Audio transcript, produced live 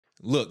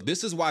Look,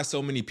 this is why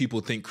so many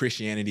people think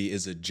Christianity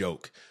is a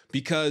joke.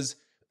 Because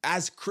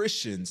as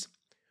Christians,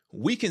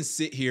 we can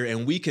sit here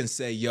and we can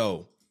say,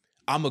 yo,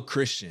 I'm a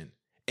Christian.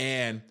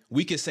 And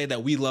we can say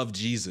that we love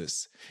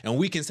Jesus. And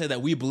we can say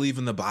that we believe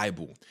in the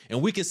Bible.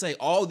 And we can say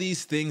all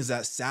these things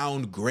that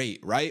sound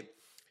great, right?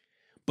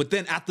 But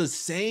then at the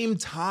same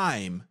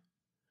time,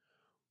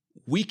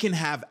 we can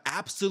have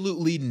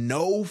absolutely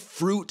no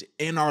fruit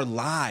in our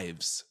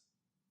lives.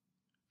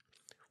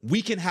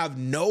 We can have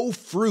no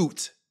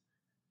fruit,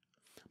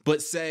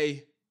 but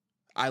say,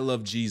 I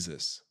love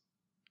Jesus.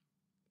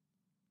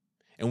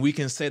 And we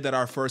can say that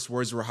our first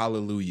words were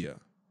hallelujah.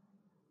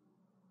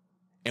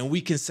 And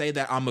we can say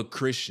that I'm a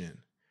Christian,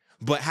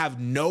 but have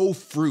no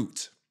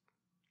fruit.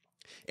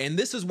 And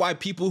this is why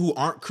people who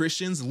aren't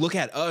Christians look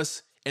at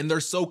us and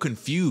they're so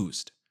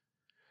confused.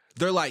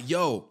 They're like,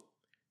 yo,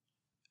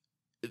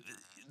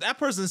 that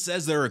person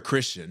says they're a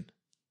Christian.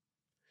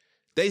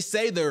 They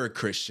say they're a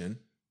Christian,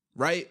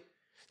 right?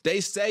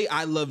 They say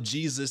I love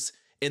Jesus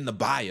in the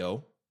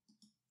bio,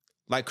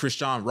 like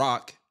Chrisean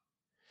Rock.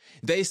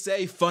 They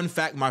say, fun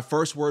fact, my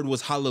first word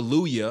was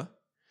hallelujah,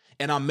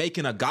 and I'm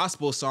making a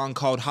gospel song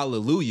called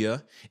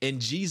Hallelujah. In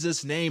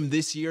Jesus' name,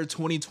 this year,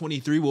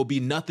 2023, will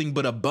be nothing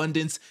but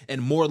abundance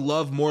and more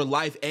love, more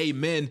life.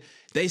 Amen.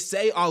 They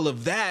say all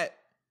of that,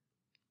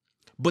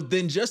 but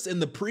then just in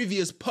the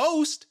previous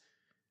post,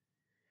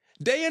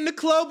 they in the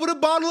club with a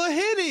bottle of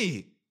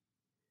Henny.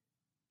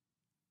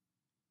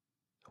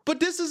 But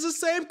this is the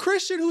same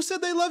Christian who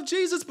said they love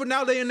Jesus, but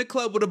now they in the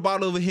club with a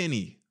bottle of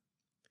Henny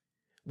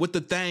with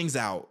the things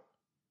out.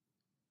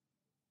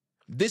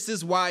 This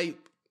is why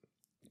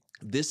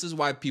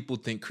people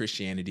think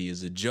Christianity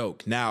is a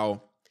joke.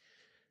 Now,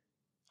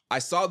 I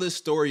saw this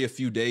story a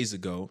few days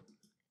ago.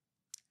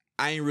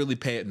 I ain't really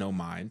pay it no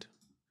mind,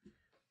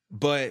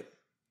 but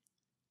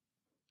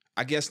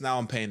I guess now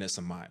I'm paying it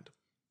some mind.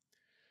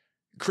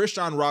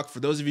 Chrisean Rock, for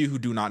those of you who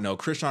do not know,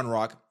 Chrisean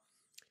Rock,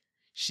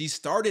 she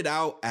started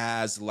out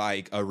as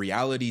like a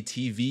reality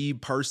TV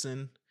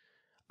person.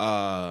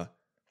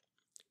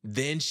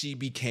 Then she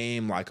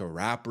became like a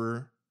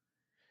rapper.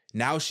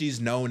 Now she's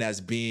known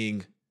as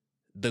being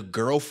the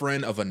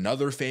girlfriend of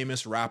another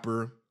famous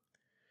rapper.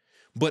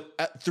 But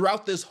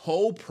throughout this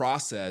whole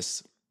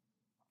process,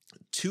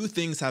 two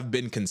things have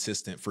been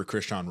consistent for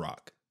Chrisean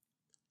Rock.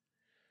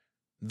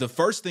 The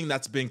first thing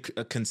that's been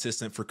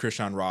consistent for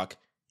Chrisean Rock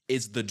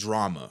is the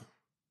drama.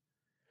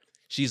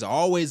 She's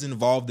always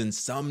involved in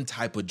some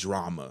type of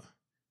drama,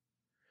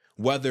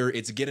 whether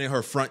it's getting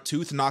her front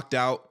tooth knocked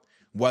out,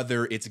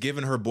 whether it's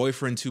giving her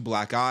boyfriend two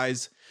black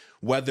eyes,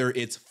 whether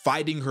it's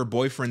fighting her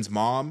boyfriend's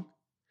mom.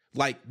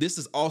 Like, this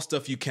is all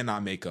stuff you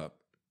cannot make up.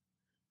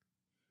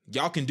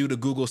 Y'all can do the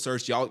Google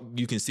search.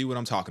 You can see what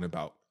I'm talking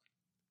about.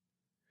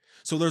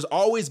 So there's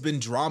always been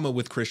drama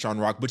with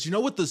Chrisean Rock. But you know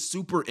what the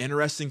super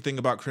interesting thing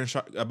about Chrisean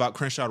Rock?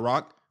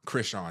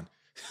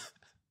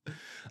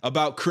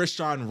 About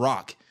Chrisean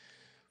Rock.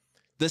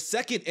 The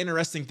second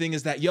interesting thing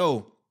is that,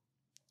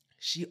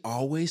 she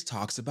always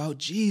talks about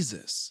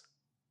Jesus.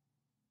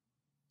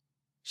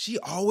 She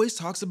always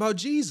talks about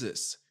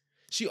Jesus.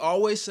 She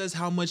always says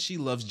how much she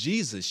loves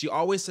Jesus. She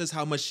always says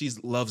how much she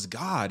loves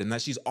God and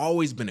that she's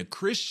always been a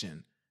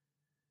Christian.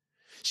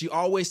 She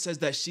always says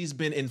that she's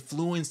been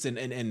influenced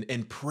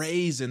and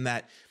praised and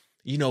that,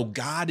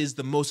 God is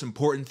the most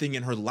important thing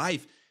in her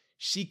life.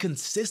 She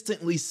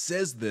consistently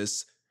says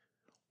this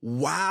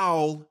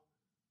while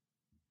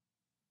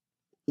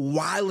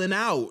wilding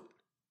out.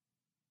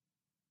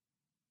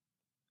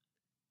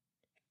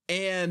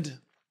 And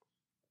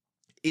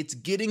it's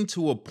getting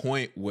to a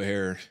point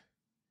where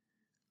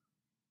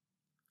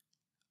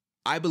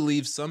I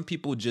believe some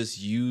people just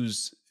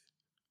use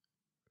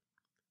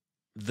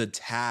the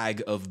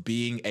tag of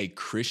being a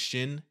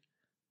Christian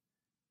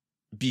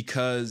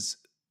because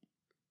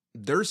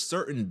there's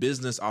certain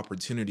business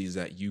opportunities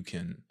that you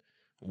can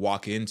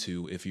walk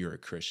into if you're a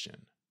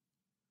Christian,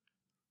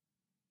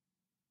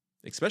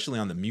 especially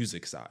on the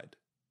music side.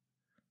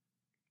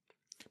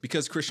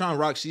 Because Chrisean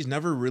Rock, she's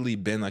never really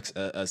been like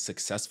a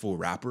successful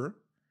rapper,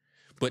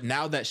 but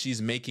now that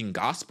she's making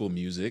gospel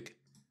music,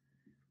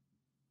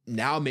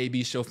 now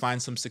maybe she'll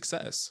find some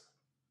success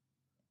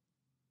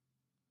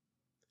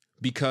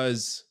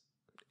because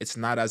it's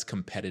not as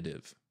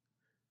competitive.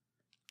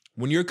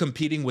 When you're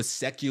competing with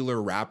secular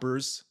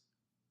rappers,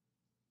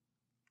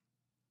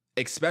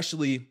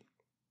 especially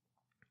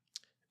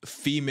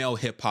female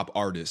hip hop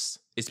artists,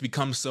 it's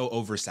become so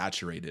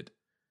oversaturated.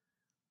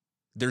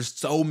 There's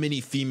so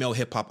many female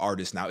hip hop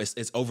artists now. It's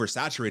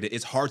oversaturated.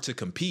 It's hard to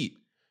compete.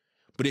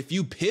 But if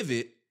you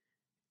pivot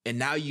and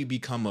now you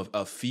become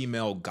a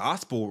female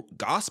gospel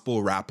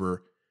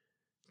rapper,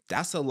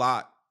 that's a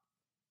lot.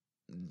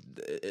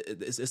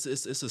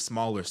 It's a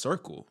smaller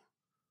circle.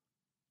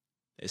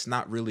 It's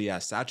not really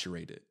as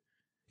saturated.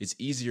 It's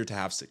easier to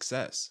have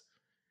success.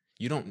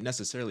 You don't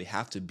necessarily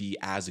have to be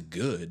as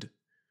good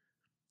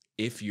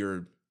if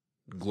you're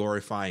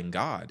glorifying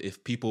God.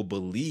 If people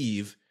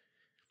believe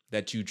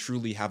that you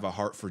truly have a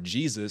heart for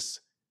Jesus,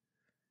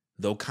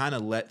 they'll kind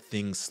of let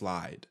things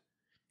slide.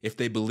 if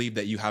they believe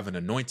that you have an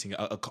anointing,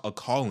 a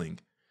calling,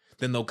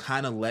 then they'll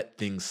kind of let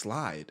things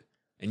slide,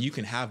 and you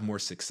can have more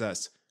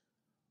success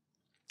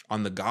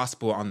on the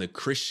gospel, on the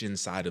Christian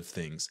side of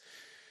things.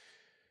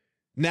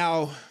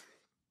 Now,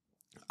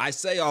 I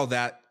say all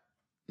that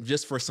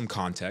just for some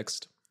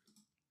context,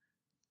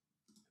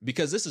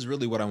 because this is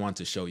really what I want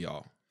to show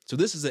y'all. So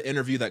this is an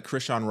interview that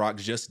Chrisean Rock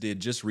just did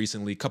just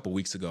recently, a couple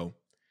weeks ago.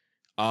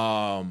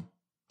 I'm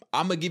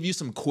going to give you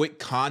some quick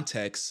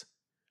context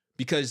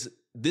because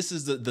this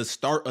is the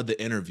start of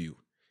the interview.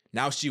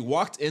 Now, she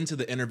walked into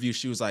the interview.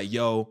 She was like,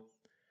 yo,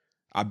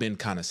 I've been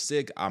kind of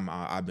sick.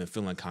 I've been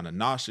feeling kind of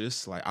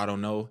nauseous. Like, I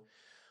don't know.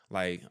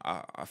 Like,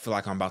 I feel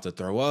like I'm about to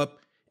throw up.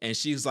 And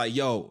she's like,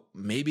 yo,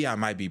 maybe I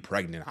might be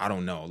pregnant. I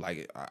don't know.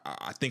 Like,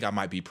 I think I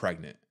might be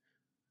pregnant.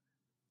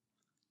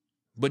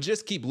 But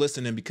just keep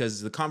listening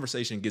because the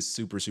conversation gets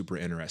super, super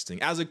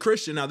interesting. As a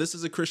Christian, now this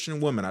is a Christian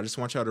woman. I just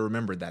want y'all to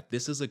remember that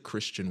this is a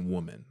Christian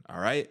woman.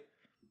 All right?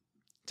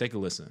 Take a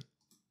listen.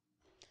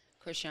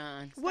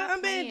 Chrisean. Well,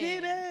 I'm being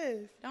dead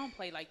ass. Don't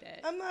play like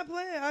that. I'm not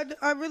playing.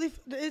 I really,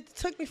 it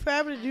took me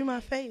forever to do my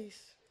face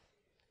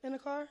in the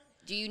car.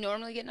 Do you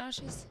normally get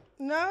nauseous?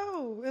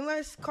 No,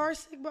 unless car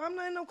sick, but I'm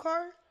not in no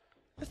car.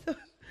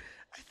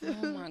 Oh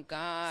my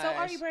God. So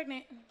are you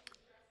pregnant?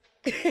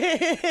 Girl,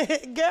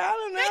 I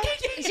don't know.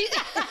 Give me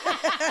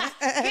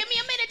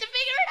a minute to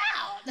figure it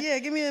out. Yeah,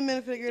 give me a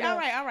minute to figure it out.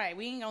 All right.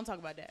 We ain't gonna talk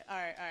about that. All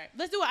right.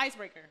 Let's do an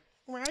icebreaker.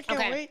 Well, I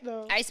can't wait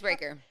though.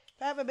 Icebreaker.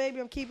 If I have a baby,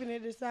 I'm keeping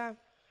it this time.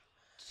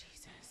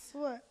 Jesus.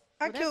 What?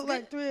 I killed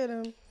like 3 of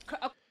them.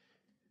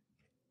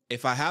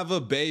 If I have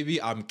a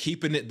baby, I'm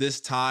keeping it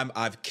this time.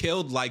 I've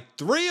killed like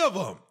 3 of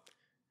them.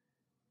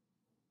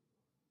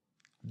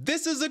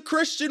 This is a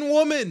Christian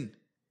woman.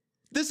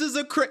 This is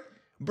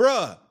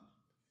bruh.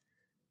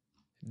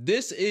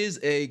 This is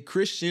a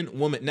Christian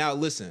woman. Now,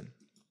 listen,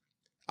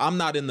 I'm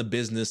not in the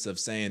business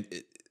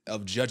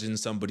of judging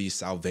somebody's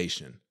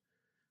salvation.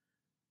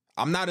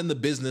 I'm not in the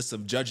business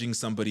of judging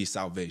somebody's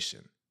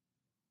salvation.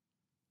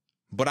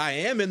 But I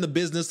am in the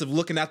business of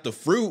looking at the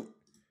fruit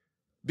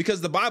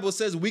because the Bible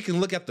says we can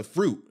look at the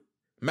fruit.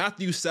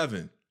 Matthew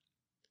 7.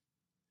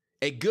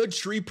 A good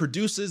tree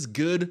produces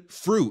good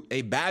fruit.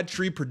 A bad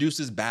tree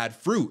produces bad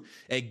fruit.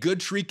 A good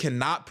tree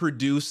cannot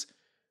produce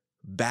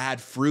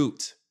bad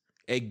fruit.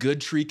 A good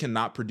tree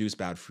cannot produce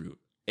bad fruit.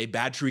 A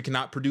bad tree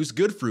cannot produce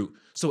good fruit.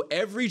 So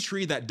every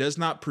tree that does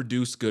not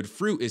produce good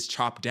fruit is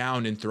chopped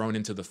down and thrown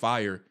into the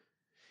fire.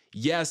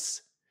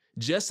 Yes,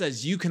 just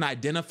as you can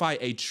identify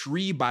a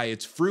tree by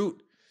its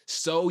fruit,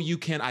 so you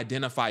can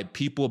identify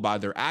people by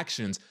their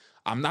actions.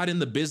 I'm not in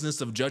the business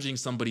of judging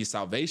somebody's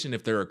salvation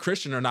if they're a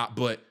Christian or not,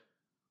 but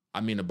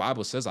I mean, the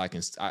Bible says I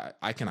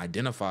can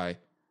identify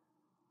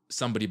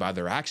somebody by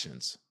their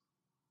actions.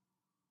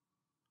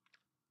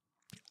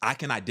 I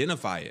can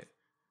identify it.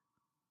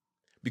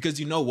 Because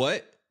you know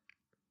what?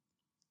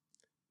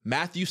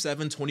 Matthew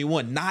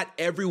 7:21, not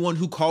everyone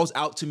who calls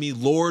out to me,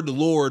 Lord,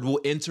 Lord, will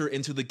enter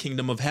into the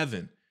kingdom of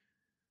heaven.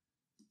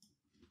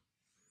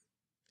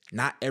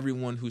 Not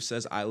everyone who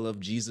says, I love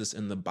Jesus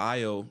in the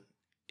bio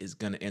is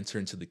going to enter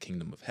into the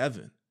kingdom of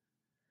heaven.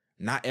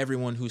 Not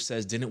everyone who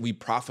says, didn't we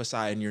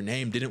prophesy in your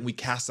name? Didn't we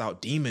cast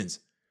out demons?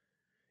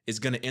 Is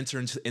going to enter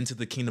into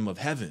the kingdom of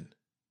heaven.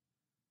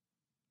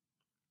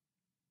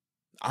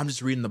 I'm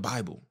just reading the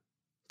Bible.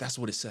 That's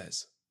what it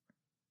says.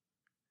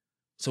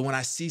 So when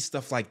I see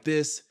stuff like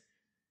this,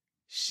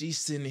 she's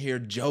sitting here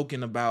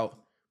joking about,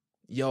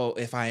 yo,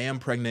 if I am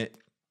pregnant,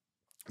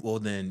 well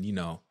then,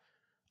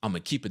 I'm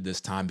going to keep it this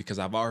time because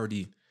I've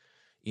already,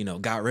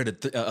 got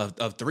rid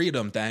of 3 of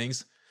them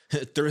things.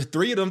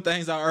 3 of them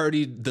things I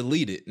already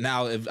deleted.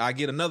 Now, if I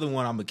get another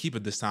one, I'm going to keep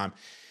it this time.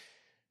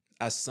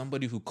 As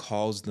somebody who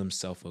calls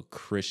themselves a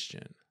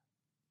Christian,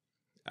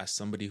 as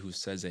somebody who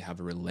says they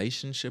have a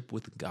relationship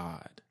with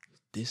God,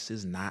 this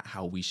is not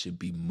how we should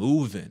be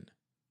moving.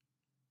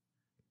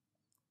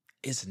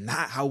 It's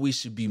not how we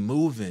should be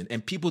moving.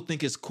 And people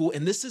think it's cool.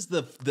 And this is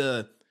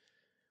the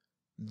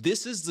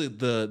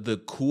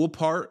cool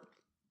part.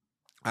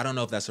 I don't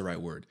know if that's the right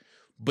word,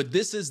 but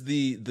this is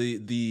the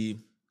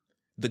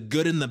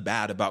good and the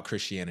bad about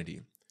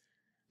Christianity.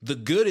 The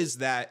good is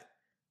that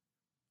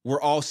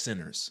we're all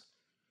sinners.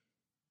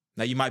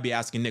 Now you might be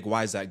asking, Nick,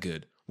 why is that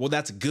good? Well,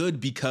 that's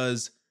good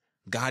because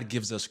God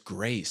gives us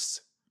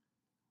grace.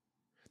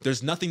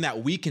 There's nothing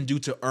that we can do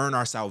to earn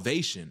our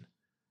salvation.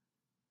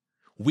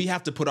 We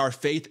have to put our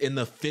faith in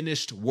the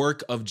finished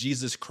work of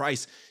Jesus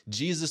Christ.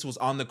 Jesus was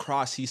on the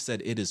cross. He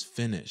said, it is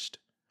finished.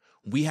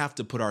 We have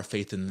to put our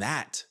faith in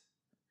that.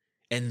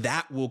 And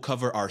that will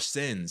cover our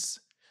sins.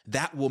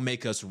 That will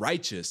make us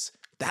righteous.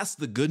 That's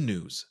the good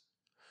news.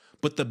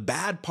 But the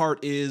bad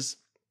part is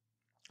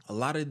a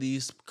lot of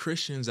these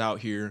Christians out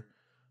here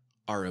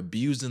are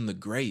abusing the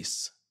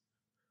grace.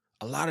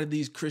 A lot of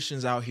these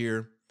Christians out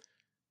here,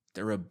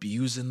 they're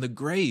abusing the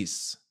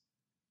grace.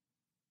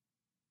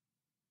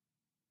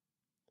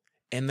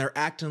 And they're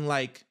acting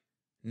like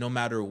no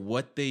matter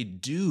what they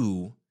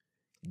do,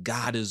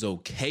 God is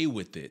okay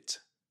with it.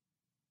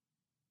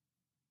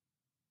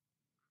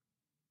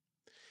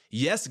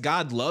 Yes,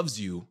 God loves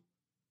you,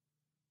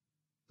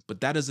 But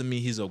that doesn't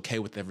mean he's okay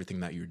with everything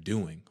that you're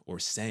doing or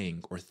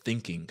saying or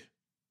thinking.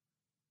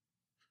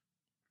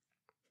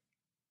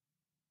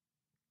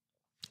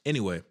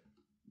 Anyway,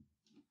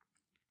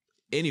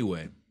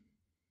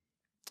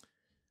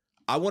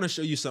 I want to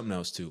show you something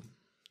else too.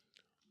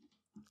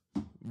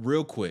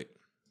 Real quick.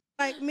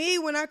 Like me,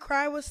 when I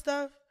cry with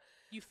stuff,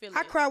 You feel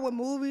I it. cry with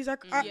movies. I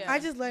Yeah,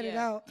 just let it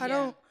yeah, out.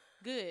 yeah.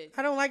 Good.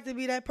 I don't like to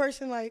be that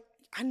person like,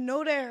 I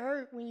know that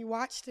hurt when you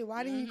watched it.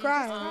 Why didn't you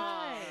cry?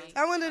 Right.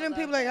 I'm one of them love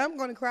people like, that. I'm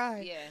going to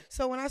cry. Yeah.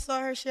 So when I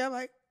saw her shit, I'm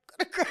like,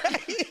 I'm going to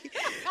cry.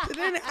 So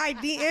then I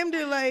DM'd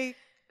her like,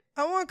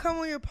 I want to come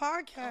on your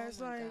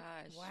podcast. Oh my like,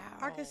 gosh. Wow.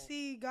 I can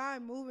see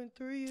God moving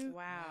through you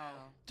Wow.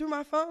 through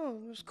my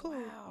phone. It was cool.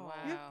 Wow.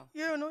 Wow.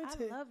 You're I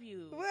anointed. love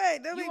you.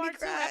 What? Don't You make me are too.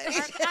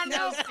 cry. I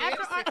know.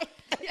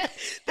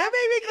 That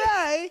made me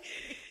cry.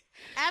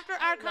 After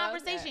our love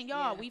conversation, that,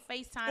 y'all, yeah. we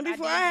FaceTime. And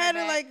before I had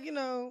to like, you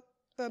know,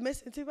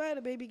 missing too. I had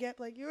a baby gap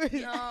like yours.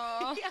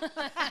 Oh.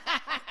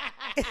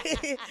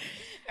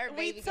 Her we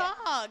baby got-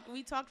 talked.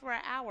 We talked for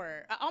an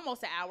hour,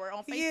 almost an hour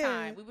on FaceTime.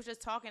 Yeah. We was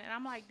just talking, and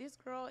I'm like, this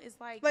girl is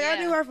like, Like I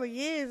Yeah. knew her for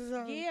years or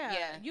something. yeah,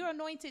 Yeah. you're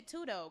anointed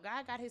too, though.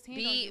 God got His hand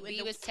on B you.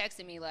 B was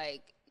texting me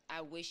like,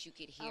 I wish you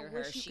could hear I her.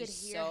 wish you could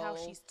She's hear so how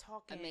she's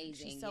talking.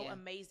 amazing. She's so yeah.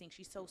 amazing.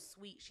 She's so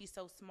sweet. She's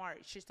so smart.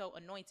 She's so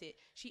anointed.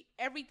 She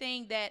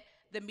everything that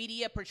the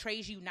media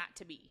portrays you not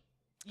to be.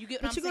 You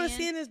get what But I'm you're gonna saying?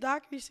 see in this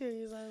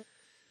docu-series. Like,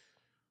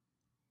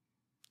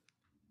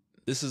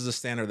 This is a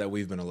standard that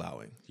we've been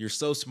allowing. You're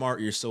so smart,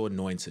 you're so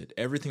anointed.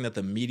 Everything that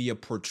the media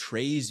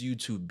portrays you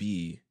to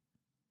be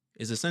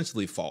is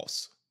essentially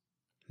false.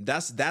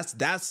 That's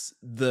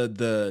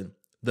the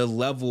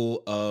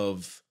level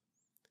of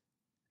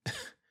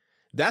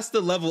that's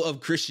the level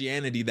of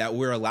Christianity that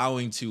we're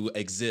allowing to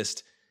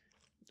exist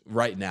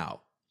right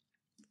now.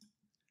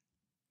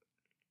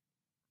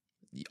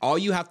 All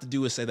you have to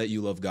do is say that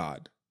you love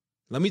God.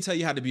 Let me tell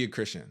you how to be a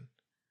Christian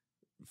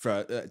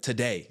for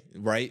today,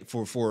 right?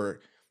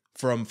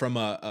 From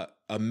a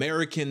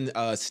American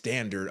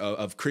standard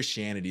of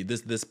Christianity,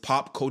 this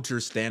pop culture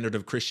standard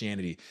of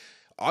Christianity.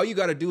 All you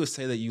got to do is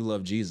say that you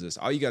love Jesus.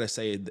 All you got to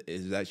say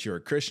is that you're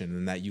a Christian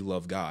and that you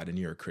love God and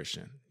you're a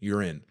Christian.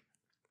 You're in.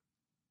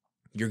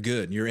 You're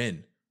good. You're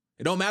in.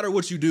 It don't matter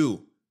what you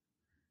do.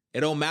 It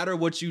don't matter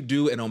what you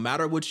do. It don't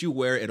matter what you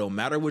wear. It don't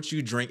matter what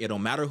you drink. It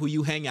don't matter who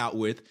you hang out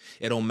with.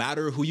 It don't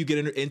matter who you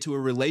get into a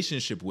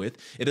relationship with.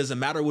 It doesn't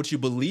matter what you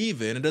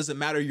believe in. It doesn't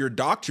matter your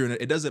doctrine.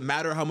 It doesn't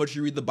matter how much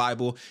you read the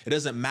Bible. It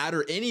doesn't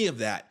matter any of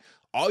that.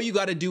 All you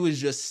got to do is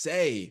just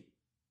say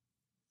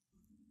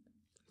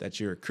that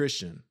you're a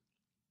Christian,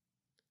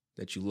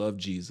 that you love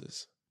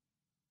Jesus,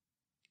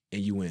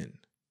 and you win.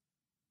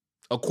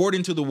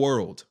 According to the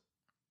world.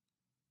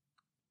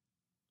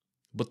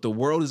 But the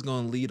world is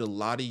going to lead a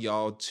lot of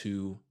y'all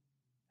to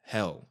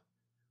hell.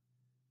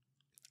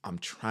 I'm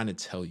trying to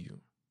tell you.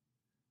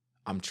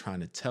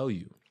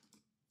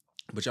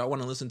 But y'all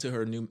want to listen to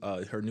her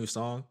new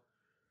song?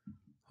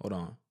 Hold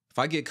on. If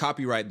I get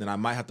copyright, then I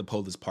might have to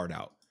pull this part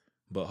out.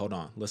 But hold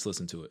on. Let's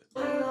listen to it.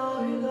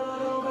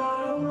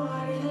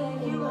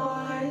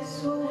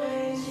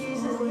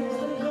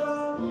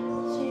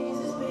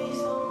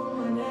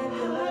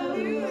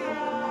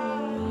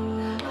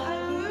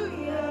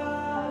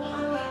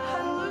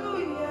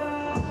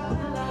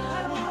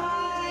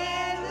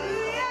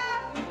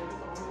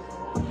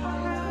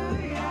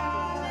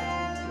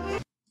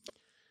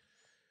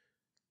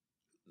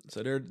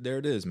 So there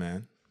it is,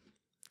 man.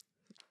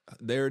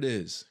 There it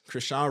is.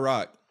 Chrisean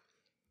Rock.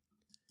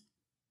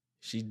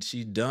 She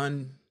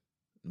done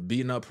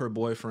beating up her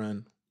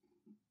boyfriend.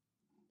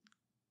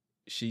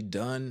 She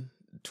done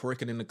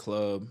twerking in the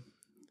club.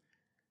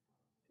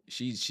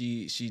 She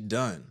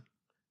done.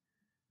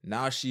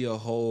 Now she a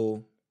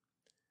whole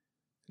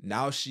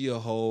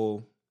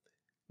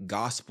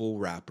gospel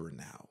rapper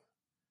now.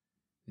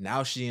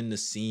 Now she in the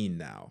scene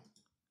now.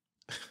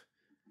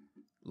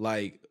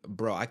 Like,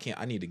 bro, I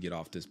need to get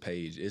off this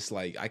page. It's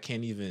like I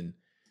can't even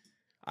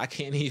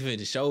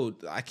show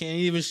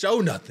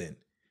nothing.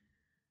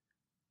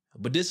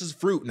 But this is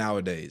fruit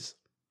nowadays.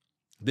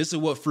 This is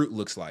what fruit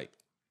looks like.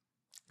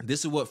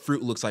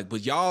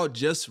 But y'all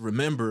just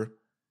remember,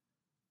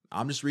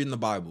 I'm just reading the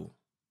Bible.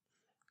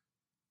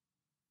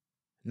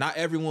 Not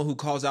everyone who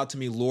calls out to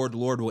me, Lord,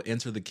 Lord, will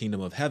enter the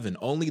kingdom of heaven.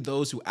 Only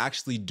those who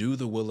actually do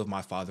the will of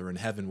my Father in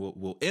heaven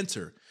will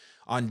enter.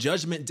 On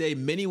judgment day,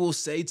 many will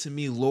say to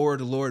me, Lord,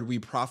 Lord, we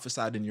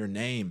prophesied in your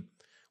name.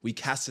 We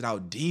casted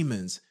out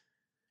demons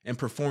and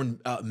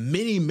performed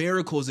many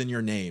miracles in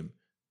your name.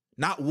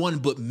 Not one,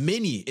 but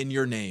many in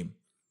your name.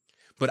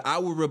 But I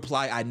will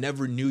reply, I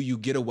never knew you.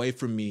 Get away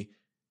from me,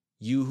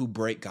 you who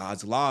break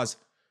God's laws.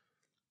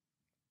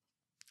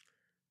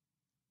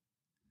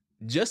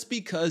 Just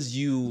because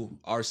you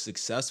are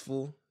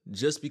successful,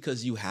 just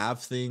because you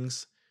have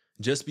things,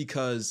 just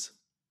because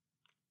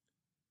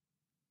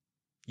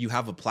you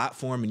have a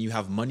platform and you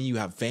have money, you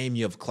have fame,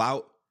 you have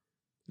clout,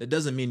 that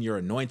doesn't mean you're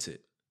anointed.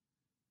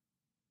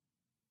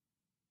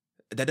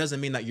 That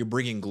doesn't mean that you're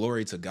bringing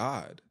glory to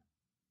God.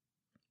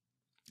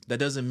 That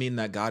doesn't mean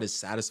that God is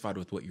satisfied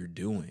with what you're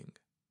doing.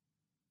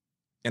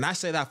 And I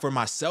say that for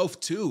myself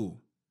too.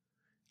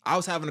 I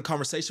was having a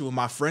conversation with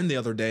my friend the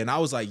other day and I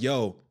was like,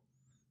 yo,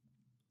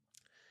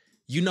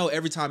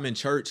 every time in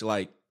church,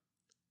 like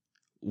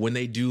when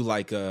they do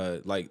like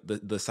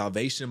the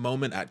salvation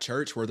moment at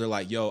church where they're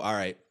like, yo, all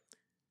right,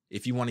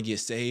 if you want to get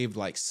saved,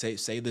 like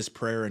say this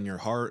prayer in your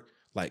heart,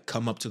 like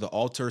come up to the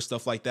altar,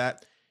 stuff like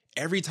that.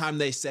 Every time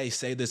they say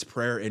this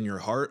prayer in your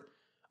heart,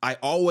 I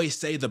always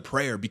say the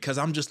prayer because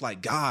I'm just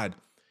like, God,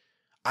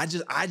 I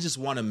just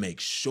want to make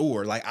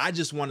sure, like, I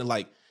just want to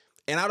like,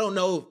 and I don't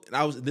know,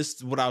 this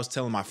is what I was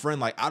telling my friend,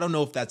 like, I don't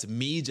know if that's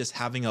me just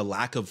having a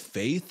lack of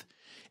faith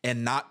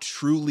and not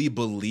truly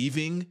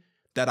believing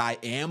that I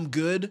am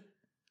good,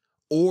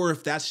 or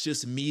if that's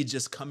just me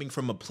just coming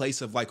from a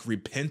place of like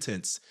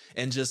repentance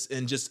and just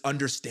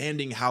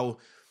understanding how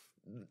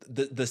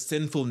the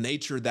sinful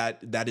nature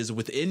that is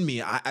within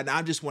me.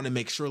 I just want to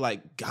make sure,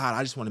 like, God,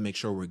 I just want to make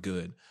sure we're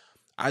good.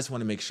 I just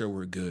want to make sure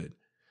we're good.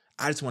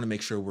 I just want to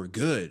make sure we're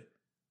good.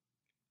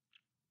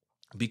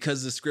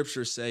 Because the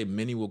scriptures say,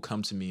 many will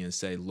come to me and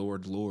say,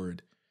 Lord,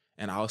 Lord.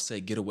 And I'll say,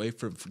 get away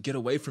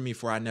from me,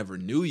 for I never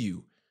knew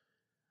you.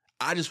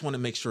 I just want to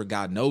make sure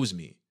God knows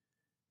me.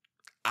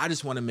 I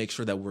just want to make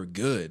sure that we're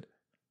good.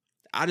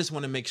 I just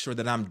want to make sure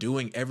that I'm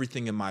doing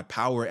everything in my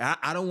power.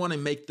 I don't want to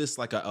make this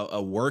like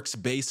a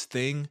works-based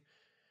thing,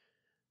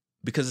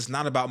 because it's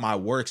not about my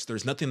works.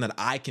 There's nothing that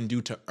I can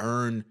do to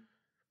earn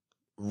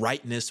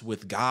rightness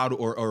with God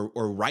or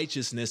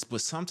righteousness. But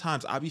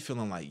sometimes I be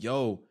feeling like,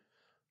 yo,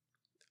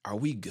 are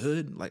we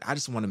good? Like, I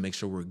just want to make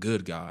sure we're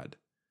good, God.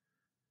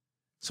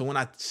 So when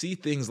I see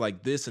things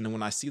like this, and then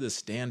when I see the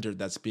standard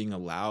that's being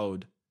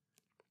allowed,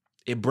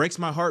 it breaks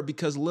my heart,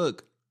 because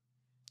look,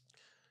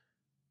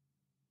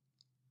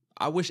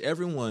 I wish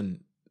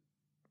everyone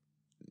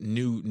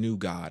knew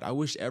God. I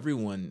wish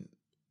everyone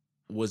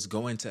was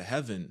going to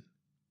heaven,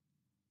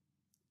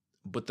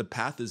 but the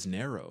path is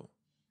narrow.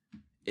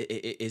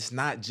 It's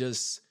not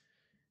just,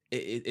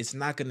 it's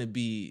not going to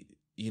be,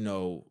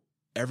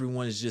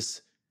 everyone's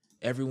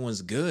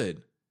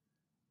good.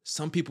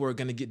 Some people are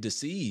going to get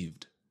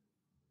deceived.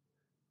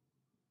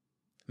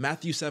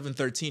 Matthew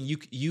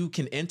 7:13, you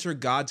can enter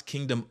God's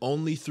kingdom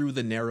only through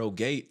the narrow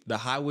gate. The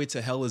highway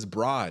to hell is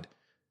broad,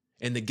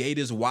 and the gate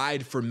is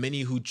wide for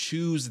many who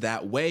choose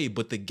that way.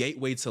 But the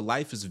gateway to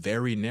life is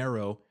very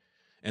narrow,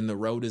 and the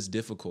road is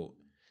difficult,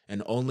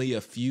 and only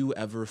a few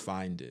ever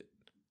find it.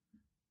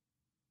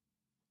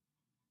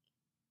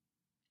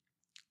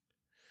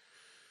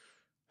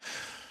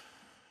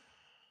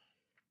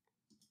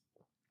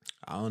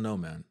 I don't know,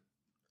 man.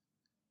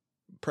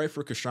 Pray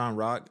for Chrisean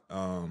Rock.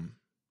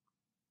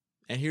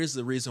 And here's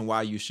the reason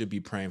why you should be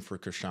praying for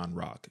Chrisean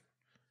Rock.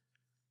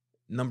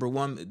 Number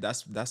one,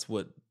 that's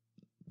what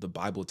the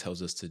Bible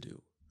tells us to do.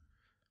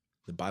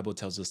 The Bible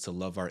tells us to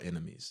love our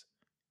enemies.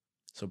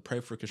 So pray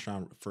for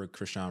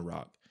Chrisean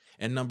Rock.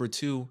 And number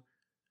two,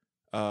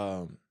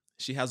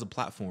 she has a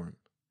platform.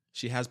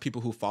 She has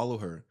people who follow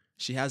her.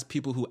 She has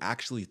people who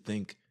actually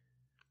think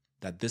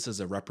that this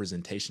is a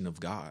representation of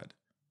God.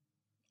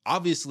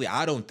 Obviously,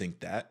 I don't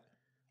think that.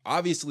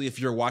 Obviously, if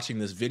you're watching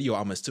this video,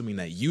 I'm assuming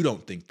that you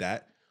don't think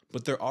that.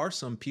 But there are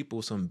some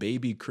people, some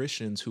baby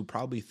Christians, who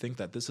probably think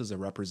that this is a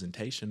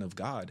representation of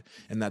God,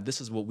 and that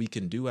this is what we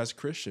can do as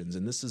Christians,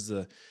 and this is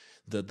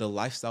the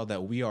lifestyle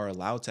that we are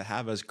allowed to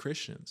have as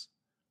Christians.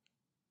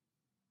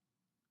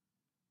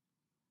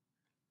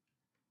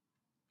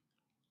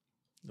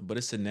 But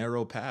it's a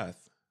narrow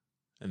path,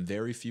 and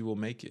very few will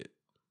make it.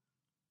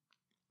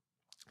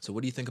 So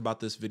what do you think about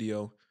this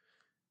video?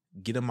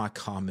 Get in my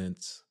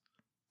comments.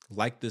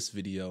 Like this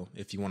video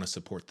if you want to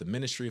support the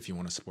ministry, if you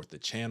want to support the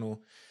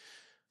channel.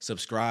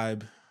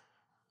 Subscribe.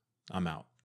 I'm out.